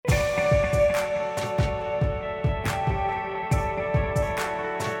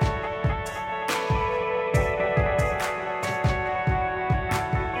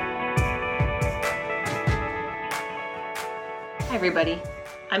everybody.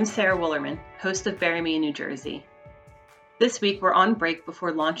 I'm Sarah Woolerman, host of Bury Me in New Jersey. This week we're on break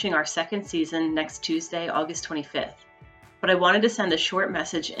before launching our second season next Tuesday, August 25th. But I wanted to send a short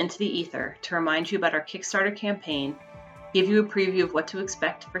message into the ether to remind you about our Kickstarter campaign, give you a preview of what to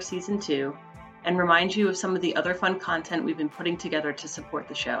expect for Season 2, and remind you of some of the other fun content we've been putting together to support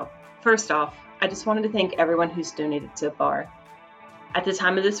the show. First off, I just wanted to thank everyone who's donated so far. At the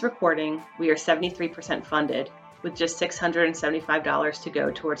time of this recording, we are 73% funded, with just $675 to go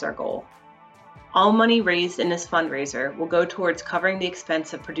towards our goal. All money raised in this fundraiser will go towards covering the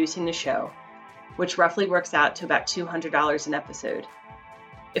expense of producing the show, which roughly works out to about $200 an episode.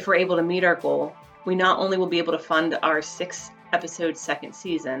 If we're able to meet our goal, we not only will be able to fund our 6-episode second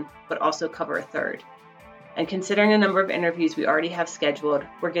season, but also cover a third. And considering the number of interviews we already have scheduled,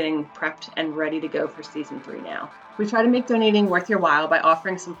 we're getting prepped and ready to go for Season 3 now. We try to make donating worth your while by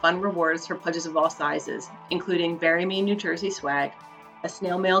offering some fun rewards for pledges of all sizes, including Bury Me in New Jersey swag, a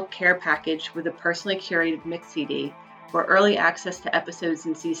snail mail care package with a personally curated mix CD, or early access to episodes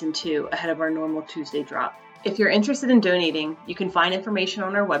in Season 2 ahead of our normal Tuesday drop. If you're interested in donating, you can find information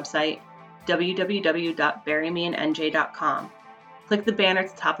on our website, www.burymeinj.com. Click the banner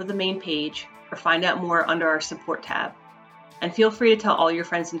at the top of the main page, or find out more under our support tab. And feel free to tell all your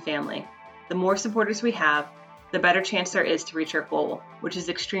friends and family. The more supporters we have, the better chance there is to reach our goal, which is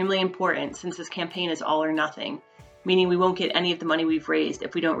extremely important since this campaign is all or nothing, meaning we won't get any of the money we've raised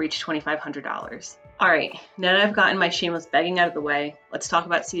if we don't reach $2,500. All right, now that I've gotten my shameless begging out of the way, let's talk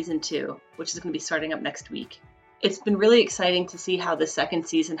about Season 2, which is going to be starting up next week. It's been really exciting to see how the second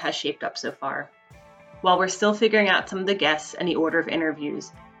season has shaped up so far. While we're still figuring out some of the guests and the order of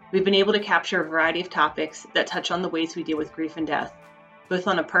interviews, we've been able to capture a variety of topics that touch on the ways we deal with grief and death, both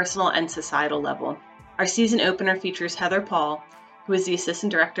on a personal and societal level. Our season opener features Heather Paul, who is the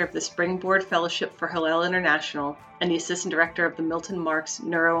Assistant Director of the Springboard Fellowship for Hillel International and the Assistant Director of the Milton Marks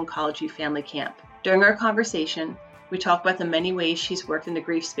Neuro-Oncology Family Camp. During our conversation, we talk about the many ways she's worked in the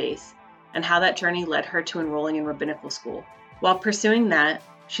grief space and how that journey led her to enrolling in rabbinical school. While pursuing that,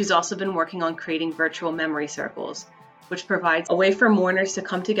 she's also been working on creating virtual memory circles, which provides a way for mourners to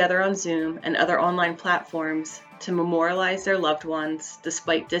come together on Zoom and other online platforms to memorialize their loved ones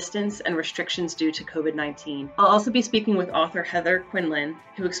despite distance and restrictions due to COVID-19. I'll also be speaking with author Heather Quinlan,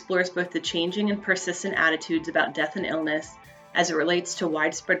 who explores both the changing and persistent attitudes about death and illness as it relates to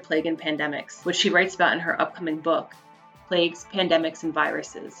widespread plague and pandemics, which she writes about in her upcoming book, Plagues, Pandemics, and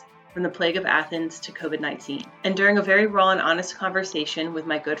Viruses, From the Plague of Athens to COVID-19. And during a very raw and honest conversation with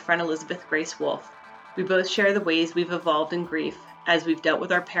my good friend Elizabeth Grace Wolfe, we both share the ways we've evolved in grief as we've dealt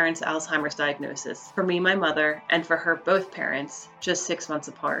with our parents' Alzheimer's diagnosis. For me, my mother, and for her, both parents, just 6 months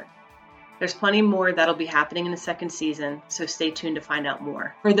apart. There's plenty more that'll be happening in the second season, so stay tuned to find out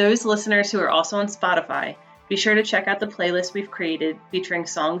more. For those listeners who are also on Spotify, be sure to check out the playlist we've created featuring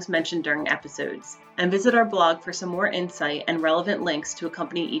songs mentioned during episodes, and visit our blog for some more insight and relevant links to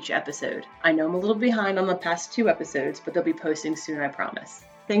accompany each episode. I know I'm a little behind on the past 2 episodes, but they'll be posting soon, I promise.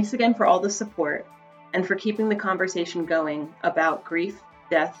 Thanks again for all the support, and for keeping the conversation going about grief,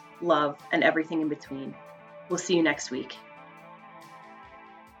 death, love, and everything in between. We'll see you next week.